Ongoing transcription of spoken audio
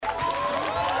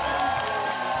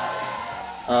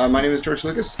My name is George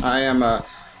Lucas. I am a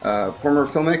former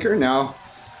filmmaker, now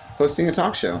hosting a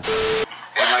talk show.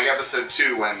 And like episode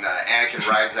 2, when Anakin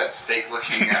rides that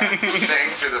fake-looking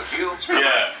thing through the fields.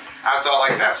 Yeah. I thought,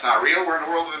 like, that's not real. We're in a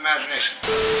world of imagination.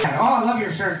 Oh, I love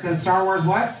your shirt. It says Star Wars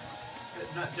what?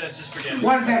 That's just forget it.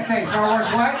 What does that say? Star Wars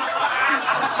what?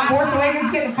 Force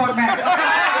Awakens, get the fuck back.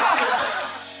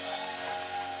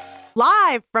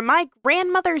 Live from my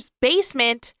grandmother's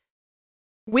basement.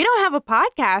 We don't have a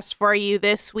podcast for you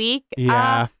this week.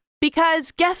 Yeah.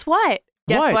 Because guess what?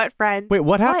 Guess what, friends? Wait,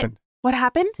 what happened? What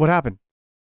happened? What happened?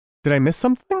 Did I miss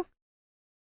something?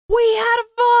 We had a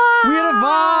VOD. We had a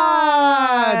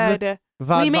VOD.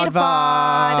 We made a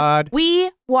VOD.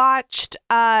 We watched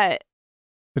the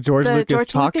George Lucas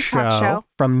Talk Show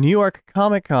from New York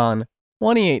Comic Con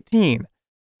 2018.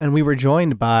 And we were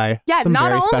joined by some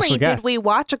very special guests. Not only did we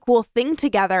watch a cool thing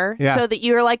together so that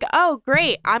you were like, oh,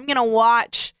 great, I'm going to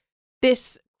watch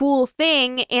this cool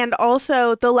thing, and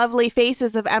also the lovely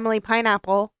faces of Emily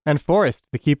Pineapple. And Forrest,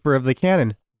 the keeper of the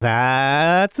cannon.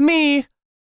 That's me.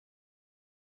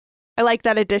 I like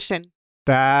that addition.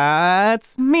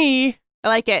 That's me. I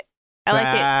like it.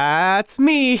 That's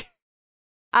me.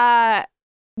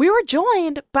 We were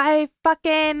joined by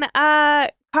fucking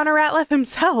Connor Ratliff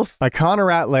himself. By Connor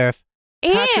Ratliff,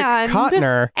 Patrick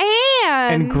Kottner,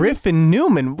 and Griffin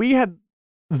Newman. We had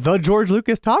the George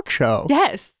Lucas Talk Show.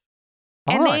 Yes.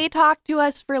 And they talked to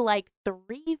us for like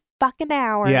 3 fucking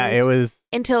hours. Yeah, it was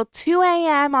until 2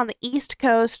 a.m. on the East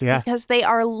Coast because they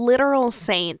are literal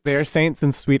saints. They're saints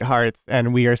and sweethearts,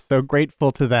 and we are so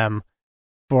grateful to them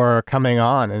for coming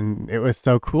on. And it was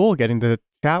so cool getting to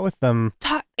chat with them.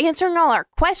 Answering all our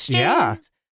questions. Yeah.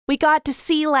 We got to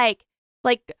see like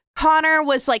Connor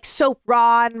was like so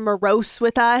raw and morose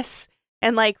with us.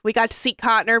 And like we got to see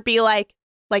Connor be like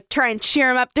try and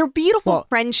cheer him up. They're beautiful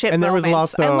friendship and there moments. Was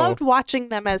also, I loved watching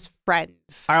them as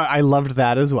friends. I loved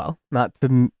that as well. Not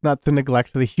to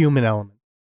neglect the human element.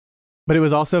 But it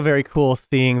was also very cool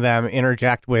seeing them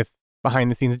interject with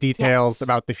behind the scenes details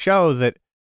about the show that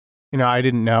I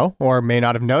didn't know or may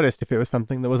not have noticed if it was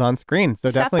something that was on screen. So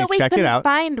stuff definitely check it out.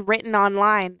 That we couldn't find written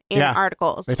online in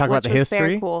articles. They talk about the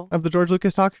history of the George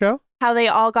Lucas Talk Show. How they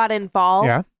all got involved.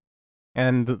 Yeah.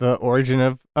 And the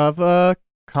origin of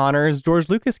Connor's George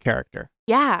Lucas character.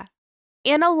 Yeah.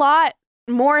 And a lot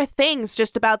more things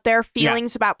just about their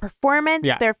feelings about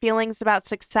performance, their feelings about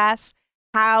success,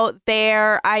 how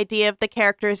their idea of the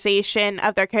characterization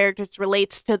of their characters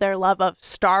relates to their love of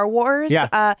Star Wars.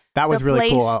 Yeah, that was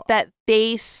really cool. The place that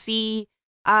they see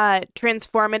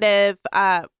transformative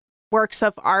works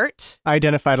of art. I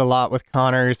identified a lot with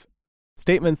Connor's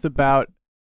statements about,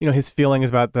 his feelings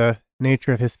about the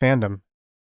nature of his fandom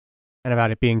and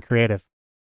about it being creative.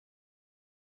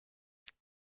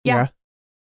 Yeah.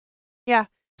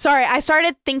 Sorry, I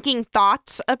started thinking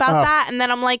thoughts about that, and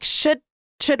then I'm like, should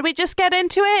we just get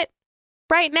into it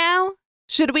right now?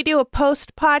 Should we do a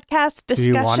post-podcast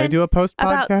discussion? Do you want to do a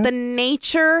post-podcast? About the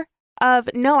nature of...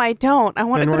 No, I don't. I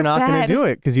want to go to bed. Then we're not going to do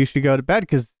it, because you should go to bed,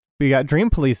 because we got Dream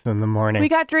Police in the morning. We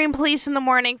got Dream Police in the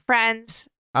morning, friends.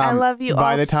 I love you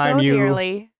by all the time so you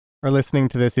dearly. Are listening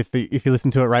to this, if you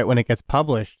listen to it right when it gets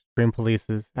published, Dream Police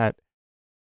is at...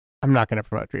 I'm not going to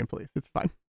promote Dream Police. It's fine.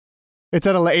 It's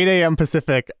at 8 a.m.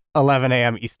 Pacific, 11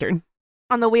 a.m. Eastern.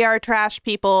 On the We Are Trash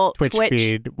People Twitch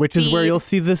feed, which is where you'll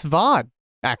see this VOD,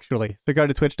 actually. So go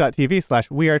to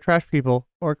twitch.tv/wearetrashpeople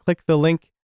or click the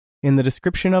link in the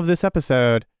description of this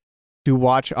episode to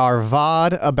watch our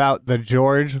VOD about the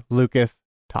George Lucas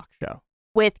Talk Show.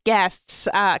 With guests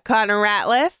Connor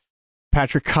Ratliff,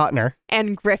 Patrick Kottner,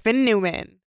 and Griffin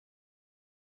Newman.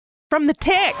 From The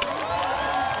Tick.